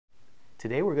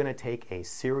Today we're going to take a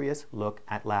serious look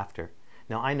at laughter.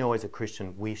 Now I know as a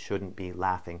Christian we shouldn't be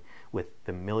laughing with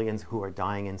the millions who are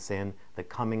dying in sin, the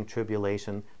coming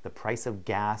tribulation, the price of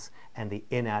gas, and the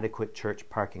inadequate church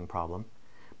parking problem.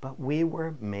 But we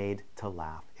were made to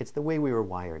laugh. It's the way we were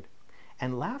wired.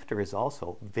 And laughter is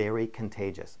also very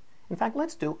contagious. In fact,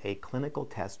 let's do a clinical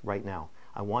test right now.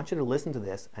 I want you to listen to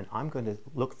this and I'm going to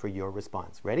look for your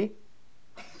response. Ready?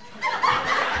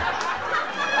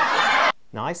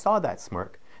 Now I saw that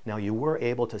smirk. Now you were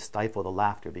able to stifle the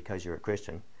laughter because you're a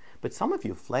Christian, but some of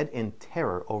you fled in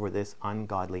terror over this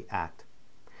ungodly act.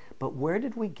 But where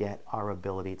did we get our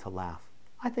ability to laugh?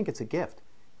 I think it's a gift.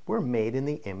 We're made in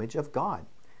the image of God.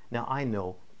 Now I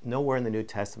know nowhere in the New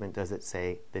Testament does it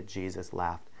say that Jesus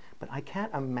laughed, but I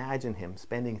can't imagine him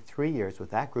spending 3 years with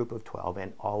that group of 12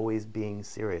 and always being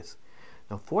serious.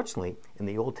 Now fortunately, in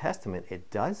the Old Testament,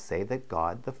 it does say that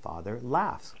God the Father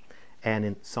laughs. And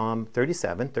in Psalm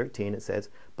 37:13 it says,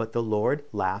 "But the Lord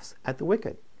laughs at the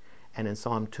wicked." And in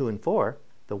Psalm 2 and 4,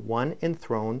 "The one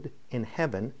enthroned in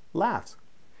heaven laughs."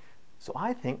 So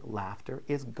I think laughter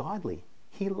is godly.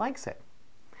 He likes it.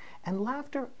 And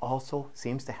laughter also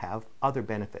seems to have other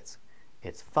benefits.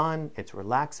 It's fun, it's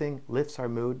relaxing, lifts our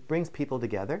mood, brings people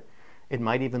together. It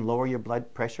might even lower your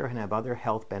blood pressure and have other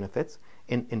health benefits.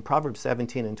 In Proverbs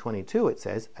 17 and 22 it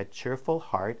says, "A cheerful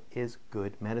heart is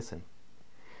good medicine."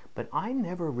 But I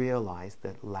never realized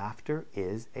that laughter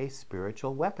is a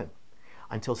spiritual weapon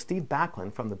until Steve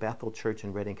Backlund from the Bethel Church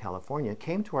in Redding, California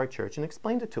came to our church and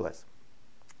explained it to us.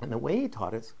 And the way he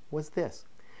taught us was this: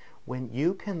 when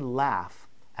you can laugh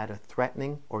at a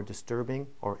threatening or disturbing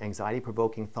or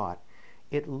anxiety-provoking thought,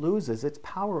 it loses its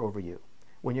power over you.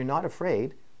 When you're not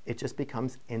afraid, it just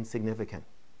becomes insignificant.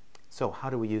 So how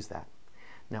do we use that?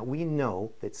 Now we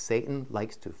know that Satan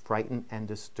likes to frighten and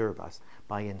disturb us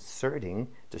by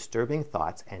inserting disturbing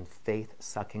thoughts and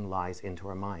faith-sucking lies into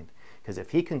our mind. Because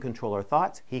if he can control our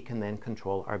thoughts, he can then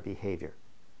control our behavior.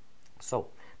 So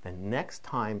the next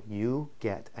time you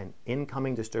get an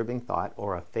incoming disturbing thought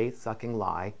or a faith-sucking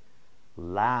lie,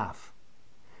 laugh.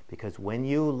 Because when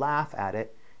you laugh at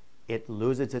it, it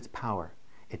loses its power.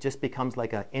 It just becomes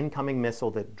like an incoming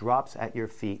missile that drops at your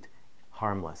feet,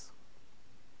 harmless.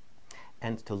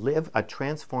 And to live a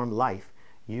transformed life,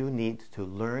 you need to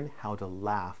learn how to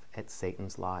laugh at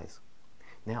Satan's lies.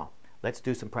 Now, let's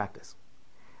do some practice.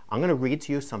 I'm going to read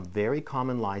to you some very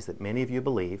common lies that many of you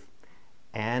believe,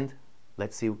 and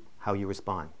let's see how you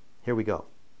respond. Here we go.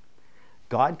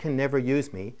 God can never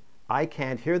use me. I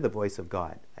can't hear the voice of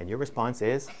God. And your response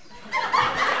is?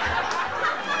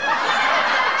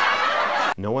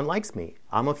 No one likes me.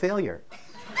 I'm a failure.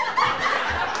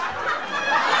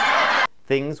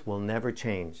 Things will never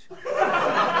change.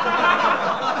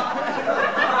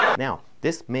 Now,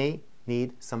 this may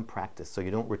need some practice so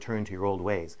you don't return to your old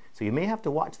ways. So you may have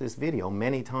to watch this video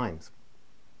many times.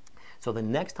 So the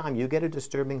next time you get a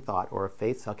disturbing thought or a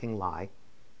faith-sucking lie,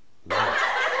 laugh.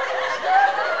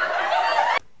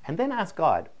 And then ask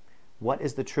God, what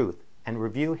is the truth? And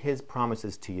review his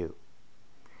promises to you.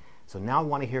 So now I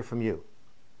want to hear from you.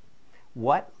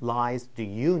 What lies do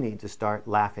you need to start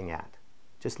laughing at?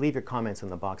 Just leave your comments in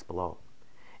the box below.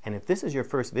 And if this is your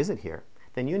first visit here,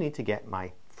 then you need to get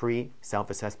my free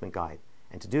self-assessment guide.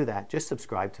 And to do that, just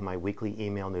subscribe to my weekly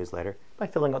email newsletter by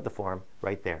filling out the form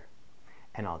right there.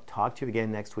 And I'll talk to you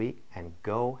again next week, and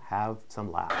go have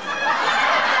some laughs.